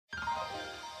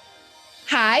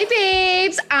Hi,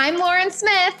 babes. I'm Lauren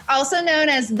Smith, also known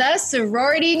as the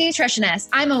Sorority Nutritionist.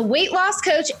 I'm a weight loss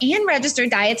coach and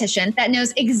registered dietitian that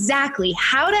knows exactly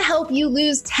how to help you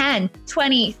lose 10,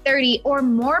 20, 30, or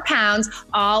more pounds,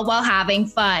 all while having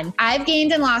fun. I've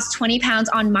gained and lost 20 pounds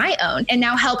on my own and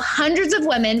now help hundreds of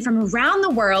women from around the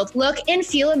world look and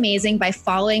feel amazing by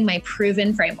following my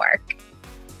proven framework.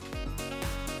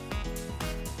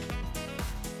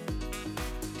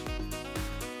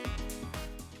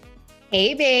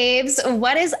 Hey babes,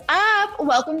 what is up?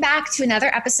 Welcome back to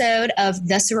another episode of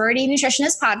the Sorority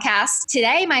Nutritionist Podcast.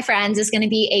 Today, my friends, is going to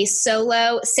be a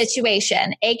solo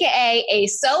situation, aka a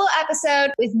solo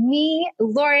episode with me,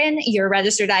 Lauren, your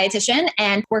registered dietitian,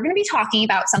 and we're going to be talking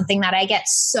about something that I get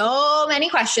so many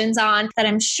questions on that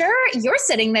I'm sure you're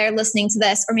sitting there listening to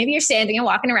this, or maybe you're standing and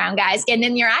walking around, guys, getting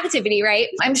in your activity, right?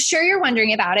 I'm sure you're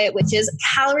wondering about it, which is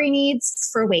calorie needs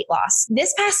for weight loss.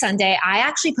 This past Sunday, I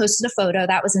actually posted a photo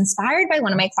that was inspired by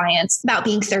one of my clients about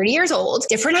being 30 years old,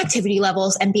 different activity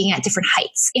levels, and being at different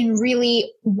heights, and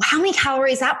really how many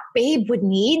calories that babe would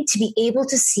need to be able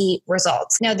to see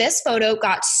results. Now, this photo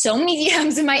got so many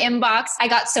DMs in my inbox. I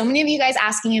got so many of you guys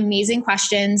asking amazing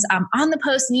questions on the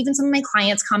post, and even some of my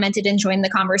clients commented and joined the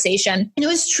conversation. And it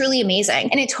was truly amazing.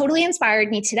 And it totally inspired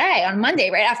me today on Monday,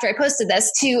 right after I posted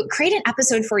this, to create an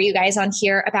episode for you guys on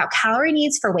here about calorie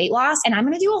needs for weight loss. And I'm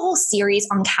going to do a whole series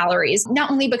on calories,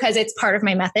 not only because it's part of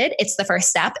my method, it's the first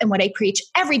step and what I preach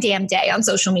every damn day on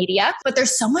social media, but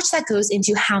there's so much that goes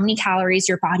into how many calories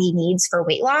your body needs for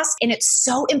weight loss. And it's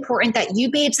so important that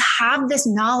you babes have this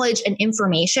knowledge and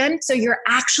information so you're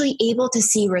actually able to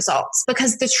see results.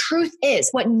 Because the truth is,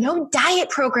 what no diet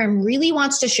program really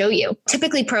wants to show you,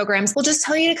 typically programs will just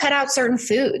tell you to cut out certain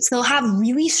foods. They'll have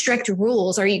really strict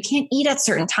rules, or you can't eat at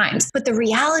certain times. But the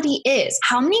reality is,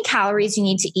 how many calories you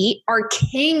need to eat are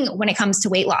king when it comes to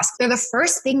weight loss. They're the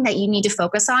first thing that you need to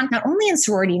focus on, not only in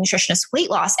Sorority Nutritionist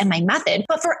weight loss and my method,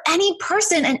 but for any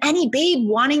person and any babe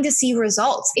wanting to see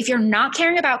results. If you're not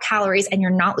caring about calories and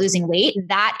you're not losing weight,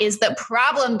 that is the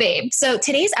problem, babe. So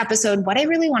today's episode, what I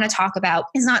really want to talk about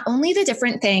is not only the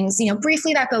different things,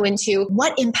 briefly that go into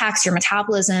what impacts your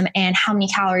metabolism and how many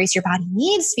calories your body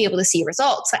needs to be able to see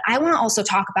results, but I want to also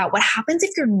talk about what happens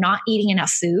if you're not eating enough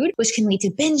food, which can lead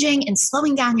to binging and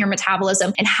slowing down your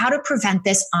metabolism, and how to prevent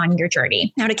this on your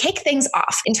journey. Now, to kick things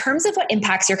off, in terms of what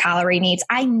impacts your calorie needs,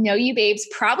 I know you babes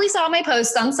probably saw my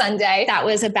post on Sunday that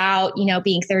was about,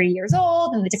 being 30 years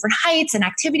old and the different heights and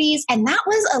activities. And that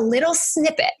was a little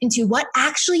snippet into what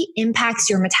actually impacts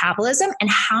your metabolism and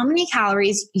how many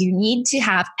calories you need to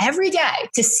have every day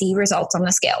to see results on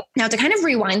the scale. Now, to kind of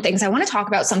rewind things, I want to talk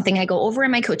about something I go over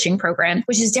in my coaching program,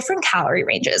 which is different calorie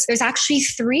ranges. There's actually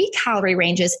 3 calorie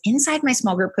ranges inside my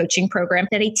small group coaching program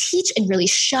that I teach and really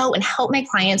show and help my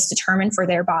clients determine for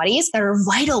their bodies that are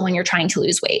vital when you're trying to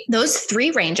lose weight. Those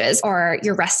 3 ranges are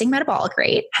your resting metabolic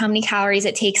rate, how many calories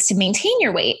it takes to maintain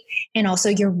your weight, and also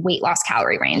your weight loss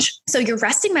calorie range. So your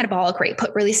resting metabolic rate,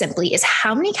 put really simply, is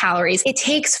how many calories it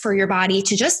takes for your body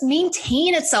to just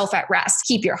maintain itself at rest.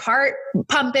 Keep your heart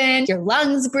pumping, your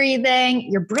lungs breathing,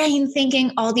 your brain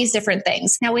thinking, all these different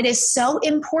things. Now, it is so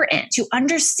important to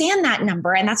understand that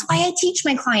number. And that's why I teach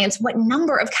my clients what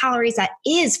number of calories that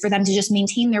is for them to just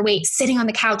maintain their weight, sitting on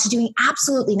the couch, doing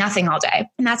absolutely nothing all day.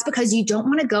 And that's because you don't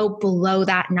want to go below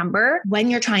that number when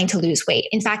you're trying to lose weight.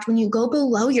 In fact, when you go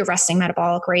below your resting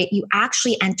metabolic rate, you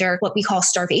actually enter what we call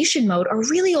starvation mode, or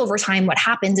really over time, what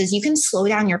happens is you can slow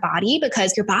down your body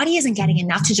because your body isn't getting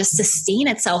enough to just sustain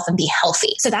itself and be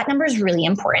healthy. So that number is really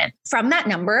important. From that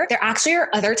number, there actually are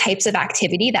other types of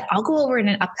activity that I'll go over in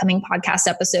an upcoming podcast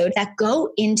episode that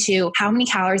go into how many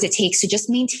calories it takes to just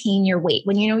maintain your weight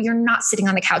when you're not sitting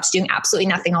on the couch doing absolutely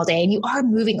nothing all day and you are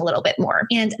moving a little bit more.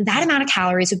 And that amount of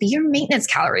calories would be your maintenance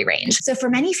calorie range. So for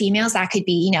many females, that could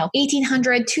be,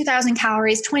 1,800, 2,000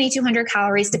 calories, 2,200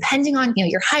 calories, depending on,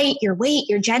 your height, your weight,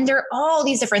 your gender, all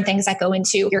these different things that go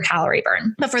into your calorie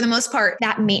burn. But for the most part,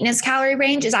 that maintenance calorie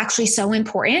range is actually so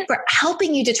important for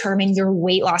helping you determine your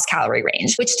weight loss calorie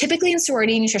range, which typically in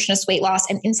Sorority Nutritionist weight loss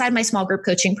and inside my small group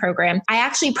coaching program, I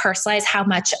actually personalize how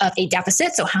much of a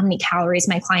deficit, so how many calories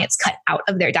my clients cut out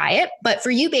of their diet. But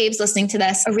for you babes listening to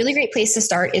this, a really great place to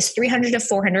start is 300 to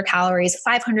 400 calories,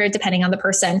 500 depending on the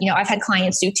person. I've had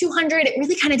clients do 200. It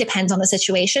really kind of depends on the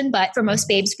situation, but for most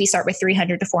babes, we start with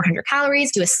 300 to 400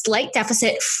 calories, do a slight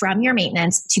deficit from your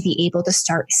maintenance to be able to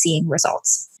start seeing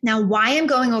results. Now, why I'm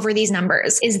going over these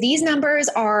numbers is these numbers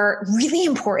are really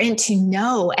important to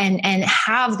know and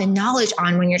have the knowledge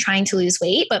on when you're trying to lose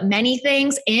weight, but many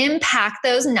things impact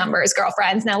those numbers,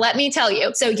 girlfriends. Now, let me tell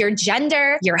you. So your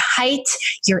gender, your height,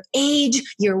 your age,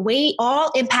 your weight,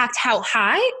 all impact how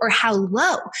high or how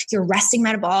low your resting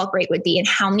metabolic rate would be and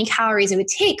how many calories it would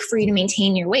take for you to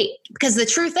maintain your weight. Because the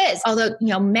truth is, although,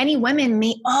 many women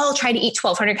may all try to eat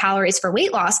 1,200 calories for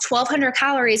weight loss, 1,200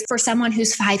 calories for someone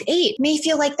who's 5'8" may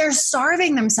feel like they're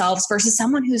starving themselves versus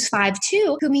someone who's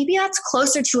 5'2", who maybe that's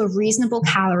closer to a reasonable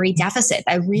calorie deficit,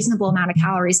 a reasonable amount of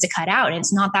calories to cut out. And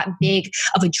it's not that big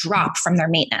of a drop from their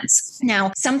maintenance.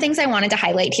 Now, some things I wanted to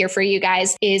highlight here for you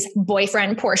guys is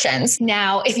boyfriend portions.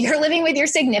 Now, if you're living with your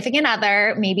significant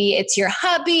other, maybe it's your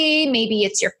hubby, maybe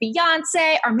it's your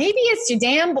fiance, or maybe it's your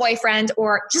damn boyfriend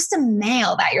or just a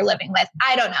male that you're living with.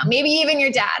 I don't know. Maybe even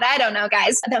your dad. I don't know,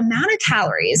 guys. The amount of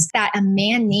calories that a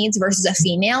man needs versus a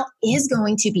female is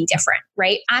going to be different,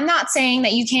 right? I'm not saying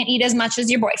that you can't eat as much as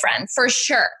your boyfriend. For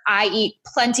sure. I eat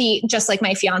plenty, just like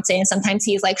my fiance. And sometimes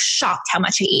he's like shocked how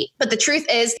much I eat. But the truth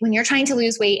is, when you're trying to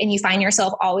lose weight and you find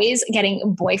yourself always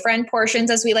getting boyfriend portions,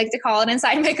 as we like to call it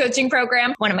inside my coaching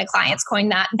program, one of my clients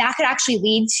coined that could actually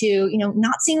lead to,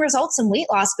 not seeing results in weight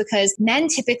loss because men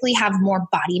typically have more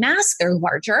body mass. They're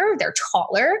larger, they're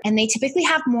taller, and they typically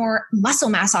have more muscle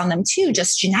mass on them too,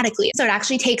 just genetically. So it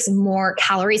actually takes more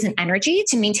calories and energy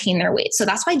to maintain their weight. So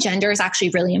that's why gender is actually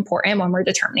really important when we're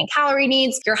determining calorie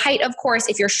needs. Your height, of course,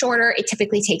 if you're shorter, it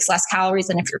typically takes less calories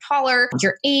than if you're taller.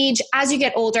 Your age, as you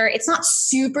get older, it's not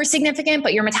super significant,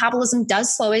 but your metabolism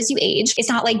does slow as you age. It's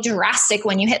not like drastic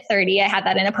when you hit 30. I had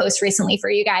that in a post recently for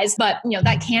you guys, but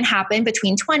that can happen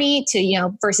between 20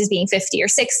 to, versus being 50 or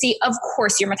 60. Of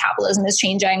course, your metabolism is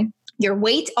changing. Your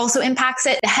weight also impacts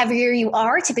it. The heavier you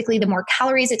are, typically the more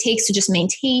calories it takes to just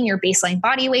maintain your baseline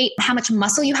body weight. How much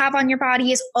muscle you have on your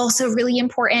body is also really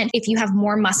important. If you have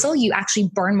more muscle, you actually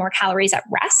burn more calories at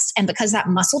rest. And because that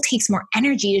muscle takes more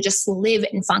energy to just live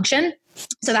and function,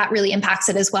 so that really impacts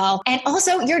it as well. And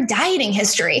also your dieting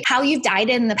history. How you've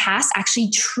dieted in the past actually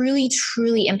truly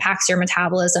impacts your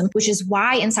metabolism, which is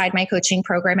why inside my coaching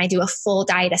program, I do a full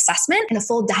diet assessment and a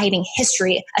full dieting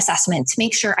history assessment to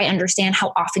make sure I understand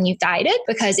how often you've dieted.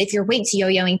 Because if your weight's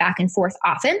yo-yoing back and forth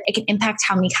often, it can impact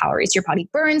how many calories your body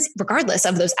burns, regardless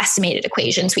of those estimated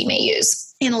equations we may use.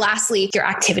 And lastly, your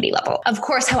activity level. Of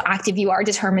course, how active you are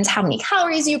determines how many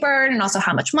calories you burn and also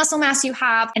how much muscle mass you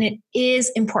have. And it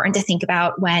is important to think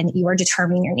about when you are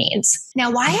determining your needs.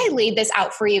 Now, why I laid this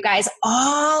out for you guys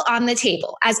all on the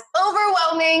table, as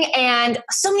overwhelming and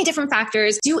so many different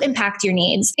factors do impact your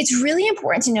needs. It's really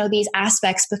important to know these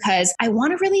aspects because I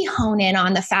want to really hone in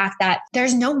on the fact that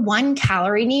there's no one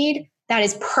calorie need that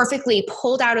is perfectly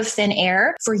pulled out of thin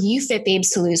air for you fit babes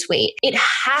to lose weight. It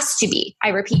has to be, I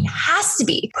repeat, has to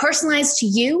be personalized to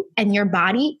you and your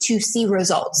body to see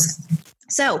results.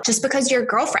 So just because your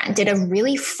girlfriend did a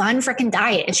really fun freaking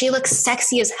diet and she looks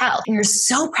sexy as hell and you're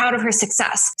so proud of her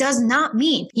success does not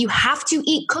mean you have to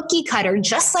eat cookie cutter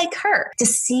just like her to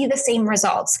see the same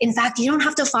results. In fact, you don't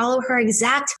have to follow her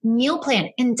exact meal plan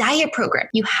and diet program.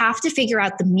 You have to figure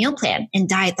out the meal plan and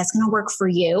diet that's going to work for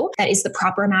you, that is the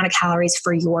proper amount of calories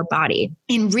for your body.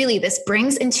 And really, this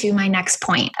brings into my next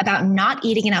point about not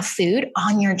eating enough food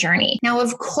on your journey. Now,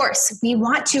 of course, we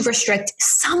want to restrict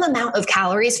some amount of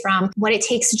calories from what it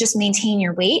takes to just maintain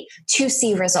your weight to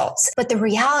see results. But the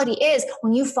reality is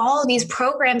when you follow these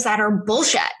programs that are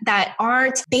bullshit, that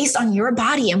aren't based on your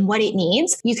body and what it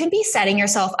needs, you can be setting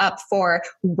yourself up for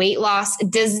weight loss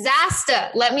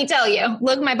disaster. Let me tell you,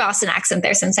 look at my Boston accent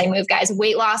there since I moved, guys.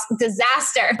 Weight loss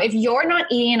disaster. If you're not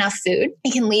eating enough food,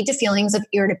 it can lead to feelings of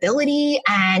irritability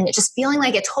and just feeling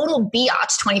like a total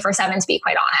biatch 24/7, to be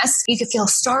quite honest. You could feel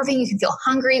starving. You can feel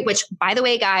hungry, which by the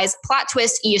way, guys, plot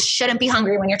twist, you shouldn't be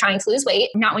hungry when you're trying to lose weight.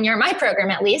 Not when you're in my program,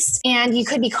 at least. And you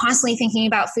could be constantly thinking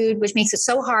about food, which makes it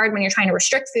so hard when you're trying to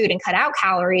restrict food and cut out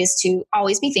calories to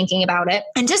always be thinking about it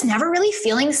and just never really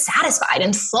feeling satisfied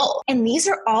and full. And these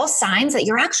are all signs that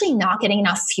you're actually not getting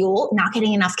enough fuel, not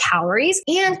getting enough calories,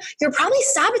 and you're probably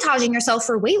sabotaging yourself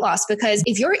for weight loss because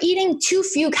if you're eating too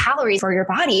few calories for your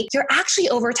body, you're actually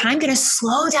over time going to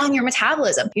slow down your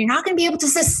metabolism. You're not going to be able to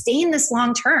sustain this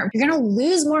long term. You're going to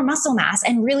lose more muscle mass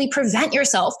and really prevent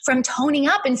yourself from toning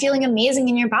up and feeling amazing amazing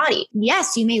in your body.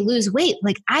 Yes, you may lose weight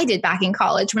like I did back in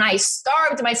college when I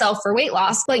starved myself for weight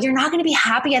loss, but you're not going to be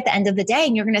happy at the end of the day,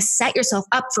 and you're going to set yourself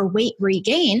up for weight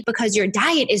regain because your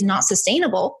diet is not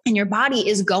sustainable and your body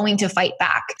is going to fight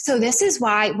back. So this is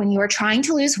why when you are trying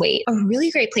to lose weight, a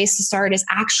really great place to start is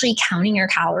actually counting your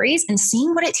calories and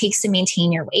seeing what it takes to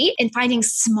maintain your weight and finding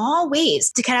small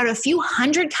ways to cut out a few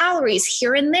hundred calories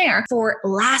here and there for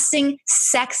lasting,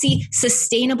 sexy,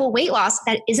 sustainable weight loss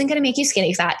that isn't going to make you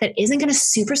skinny fat, that isn't going to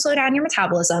super slow down your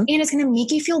metabolism, and it's going to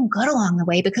make you feel good along the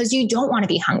way because you don't want to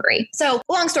be hungry. So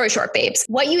long story short, babes,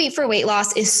 what you eat for weight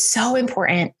loss is so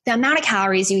important. The amount of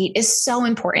calories you eat is so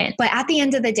important. But at the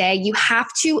end of the day, you have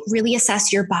to really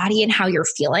assess your body and how you're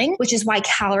feeling, which is why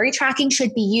calorie tracking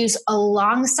should be used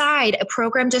alongside a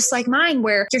program just like mine,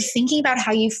 where you're thinking about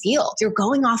how you feel. You're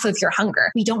going off of your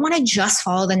hunger. We don't want to just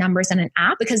follow the numbers in an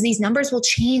app because these numbers will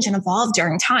change and evolve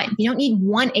during time. You don't need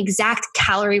one exact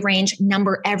calorie range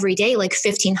number every day, like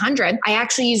 1500. I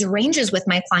actually use ranges with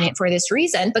my client for this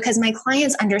reason, because my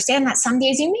clients understand that some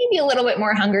days you may be a little bit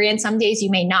more hungry and some days you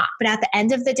may not. But at the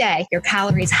end of the day, your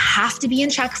calories have to be in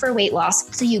check for weight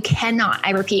loss. So you cannot,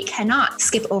 I repeat, cannot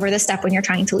skip over this step when you're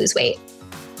trying to lose weight.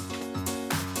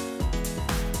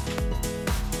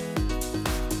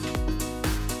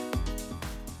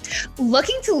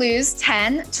 Looking to lose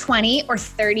 10, 20, or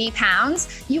 30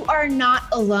 pounds? You are not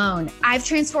alone. I've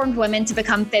transformed women to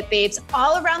become fit babes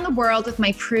all around the world with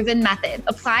my proven method.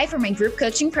 Apply for my group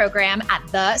coaching program at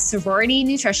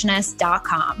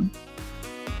thesoroриtynutritionist.com.